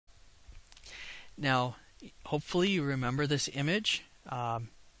Now, hopefully you remember this image. It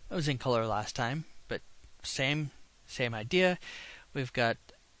was in color last time, but same idea. We've got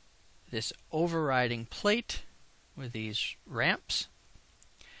this overriding plate with these ramps.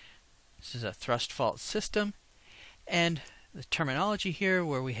 This is a thrust fault system, and the terminology here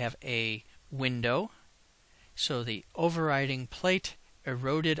where we have a window. So the overriding plate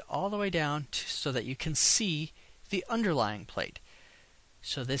eroded all the way down so that you can see the underlying plate.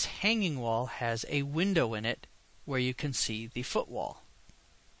 So this hanging wall has a window in it where you can see the footwall.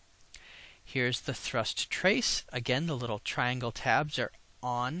 Here's the thrust trace. Again, the little triangle tabs are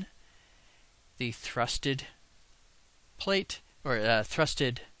on the thrusted plate or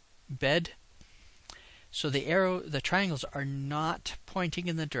thrusted bed. So the triangles are not pointing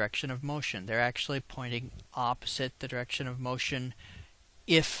in the direction of motion. They're actually pointing opposite the direction of motion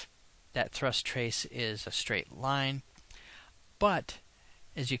if that thrust trace is a straight line. But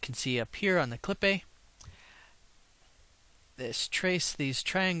as you can see up here on the clip A, this trace, these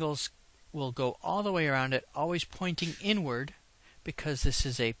triangles will go all the way around it, always pointing inward, because this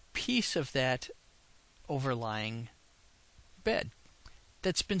is a piece of that overlying bed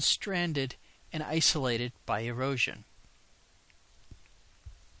that's been stranded and isolated by erosion.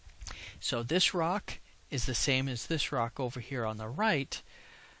 So this rock is the same as this rock over here on the right.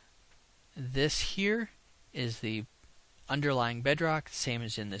 This here is the underlying bedrock, same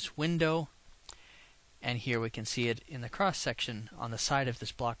as in this window. And here we can see it in the cross section on the side of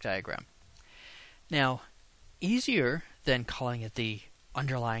this block diagram. Now, easier than calling it the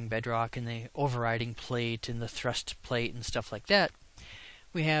underlying bedrock and the overriding plate and the thrust plate and stuff like that,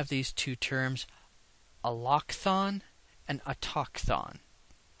 we have these two terms, allochthon and autochthon.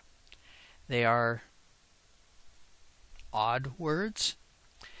 They are odd words,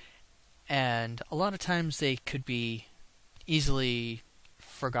 and a lot of times they could be easily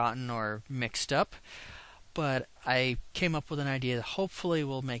forgotten or mixed up, but I came up with an idea that hopefully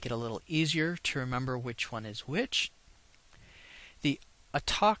will make it a little easier to remember which one is which. The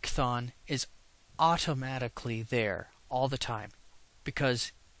autochthon is automatically there all the time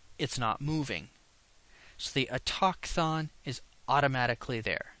because it's not moving. So the autochthon is automatically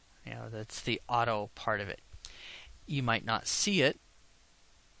there. You know, that's the auto part of it. You might not see it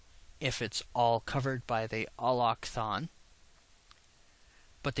if it's all covered by the allochthon,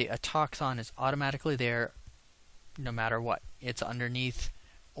 but the autochthon is automatically there no matter what. It's underneath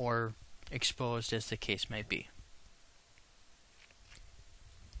or exposed as the case may be.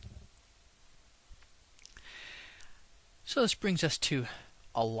 So this brings us to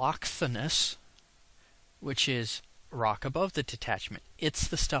allochthonous, which is rock above the detachment. It's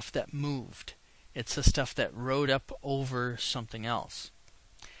the stuff that moved. It's the stuff that rode up over something else.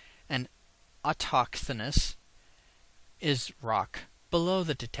 And autochthonous is rock below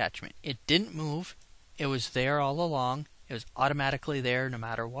the detachment. It didn't move. It was there all along. It was automatically there no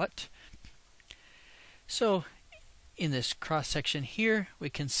matter what. So in this cross section here, we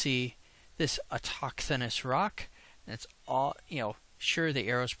can see this autochthonous rock. And it's all, sure, the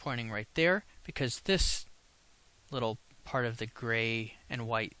arrow's pointing right there because this little part of the gray and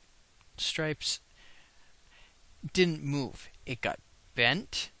white stripes didn't move. It got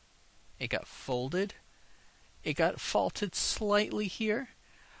bent, it got folded, it got faulted slightly here,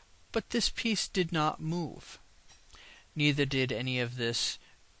 but this piece did not move. Neither did any of this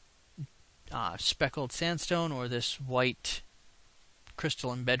speckled sandstone or this white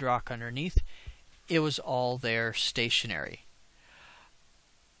crystalline bedrock underneath. It was all there stationary.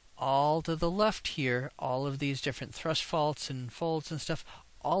 All to the left here, all of these different thrust faults and folds and stuff,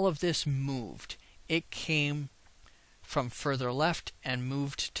 all of this moved. It came from further left and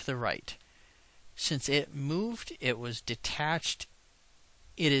moved to the right. Since it moved, it was detached.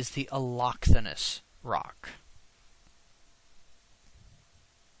 It is the allochthonous rock.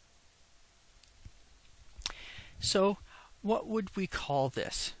 So, what would we call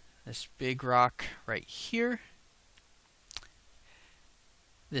this? This big rock right here.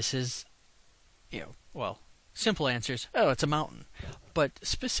 This is, simple answers. Oh, it's a mountain. But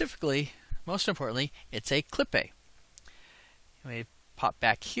specifically, most importantly, it's a clip A. We pop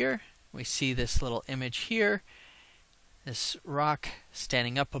back here. We see this little image here. This rock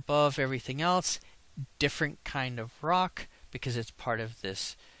standing up above everything else. Different kind of rock because it's part of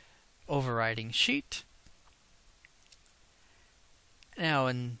this overriding sheet. Now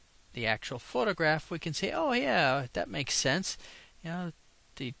in the actual photograph, we can say, oh yeah, that makes sense.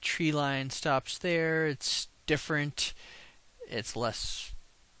 The tree line stops there. It's different. It's less,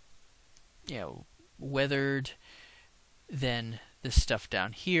 weathered than this stuff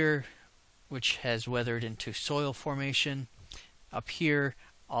down here, which has weathered into soil formation. Up here,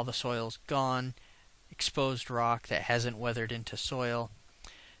 all the soil's gone, exposed rock that hasn't weathered into soil.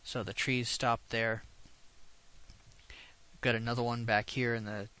 So the trees stop there. We've got another one back here in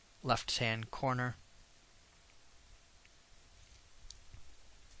the left-hand corner.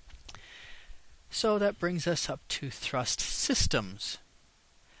 So that brings us up to thrust systems.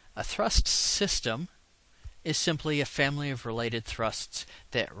 A thrust system is simply a family of related thrusts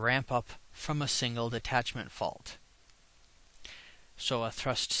that ramp up from a single detachment fault. So a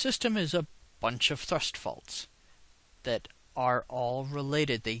thrust system is a bunch of thrust faults that are all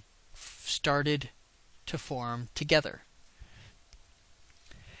related. They started to form together.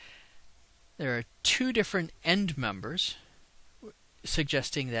 There are two different end members,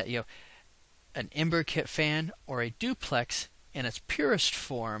 suggesting that an imbricate fan or a duplex in its purest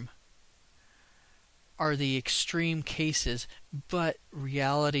form are the extreme cases, but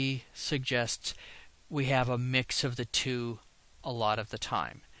reality suggests we have a mix of the two a lot of the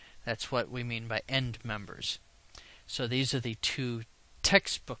time. That's what we mean by end members. So these are the two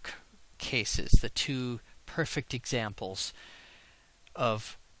textbook cases, the two perfect examples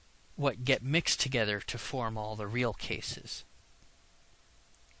of what get mixed together to form all the real cases.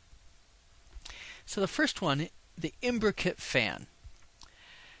 So the first one, the imbricate fan,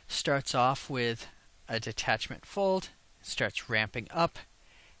 starts off with a detachment fold, starts ramping up,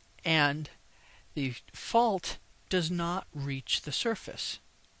 and the fault does not reach the surface.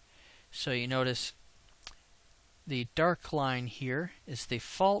 So you notice the dark line here is the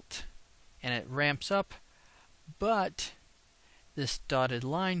fault, and it ramps up, but this dotted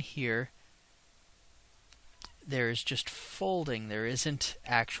line here, there is just folding. There isn't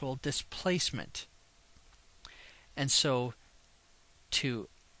actual displacement. And so to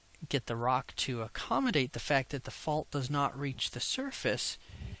get the rock to accommodate the fact that the fault does not reach the surface,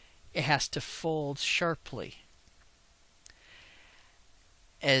 it has to fold sharply.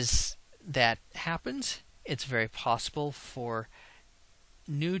 As that happens, it's very possible for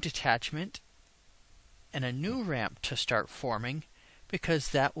new detachment and a new ramp to start forming, because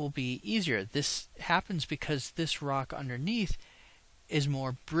that will be easier. This happens because this rock underneath is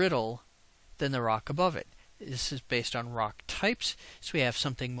more brittle than the rock above it. This is based on rock types, so we have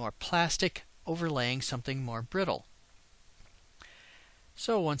something more plastic overlaying something more brittle.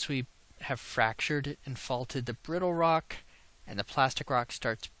 So once we have fractured and faulted the brittle rock, and the plastic rock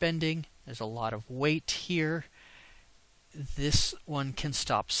starts bending, there's a lot of weight here, this one can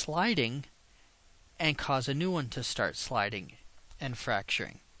stop sliding and cause a new one to start sliding and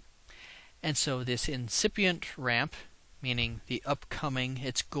fracturing. And so this incipient ramp, meaning the upcoming,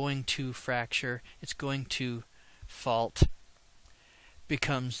 it's going to fracture, it's going to fault,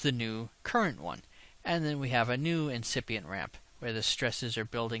 becomes the new current one. And then we have a new incipient ramp where the stresses are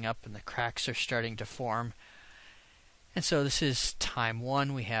building up and the cracks are starting to form. And so this is time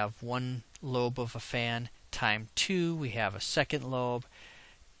 1, we have one lobe of a fan. Time 2, we have a second lobe.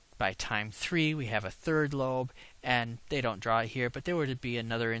 By time 3, we have a third lobe, and they don't draw it here, but there would be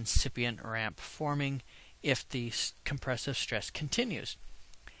another incipient ramp forming if the compressive stress continues.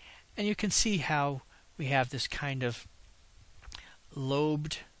 And you can see how we have this kind of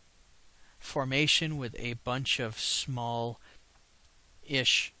lobed formation with a bunch of small-ish,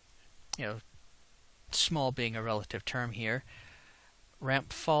 small being a relative term here,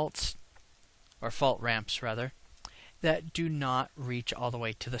 ramp faults, or fault ramps rather, that do not reach all the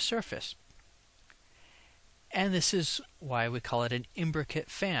way to the surface. And this is why we call it an imbricate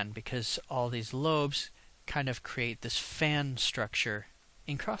fan, because all these lobes kind of create this fan structure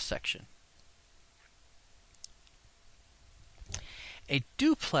in cross-section. A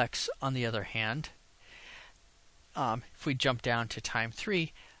duplex, on the other hand, if we jump down to time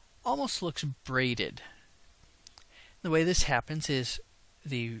 3, almost looks braided. The way this happens is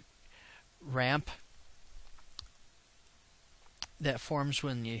the ramp that forms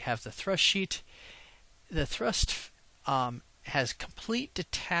when you have the thrust sheet, the thrust has complete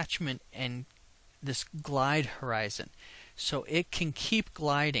detachment and this glide horizon, so it can keep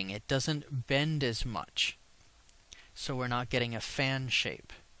gliding. It doesn't bend as much, so we're not getting a fan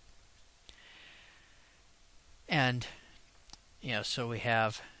shape. And so we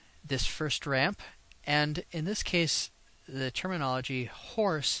have this first ramp, and in this case the terminology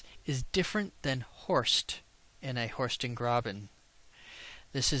horse is different than Horst in a Horst and Graben.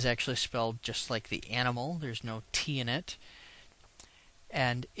 This is actually spelled just like the animal. There's no T in it.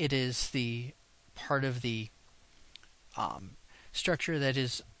 And it is the part of the structure that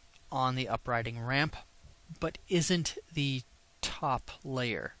is on the upriding ramp, but isn't the top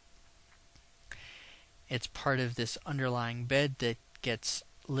layer. It's part of this underlying bed that gets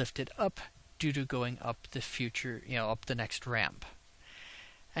lifted up due to going up the future, up the next ramp.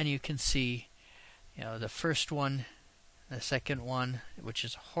 and you can see, the first one, the second one, which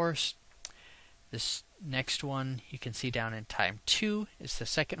is a horse. This next one you can see down in time 2 is the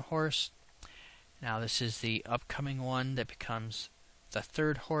second horse. Now this is the upcoming one that becomes the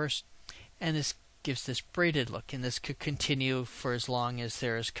third horse, and this gives this braided look, and this could continue for as long as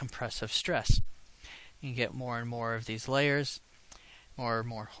there is compressive stress. You get more and more of these layers, more and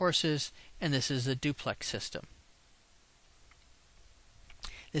more horses, and this is a duplex system.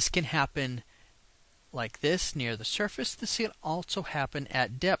 This can happen like this near the surface. This can also happen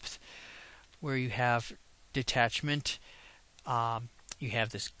at depth, where you have detachment. You have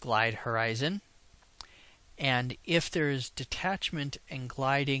this glide horizon, and if there is detachment and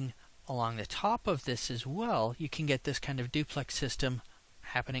gliding along the top of this as well, you can get this kind of duplex system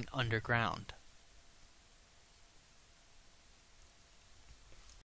happening underground.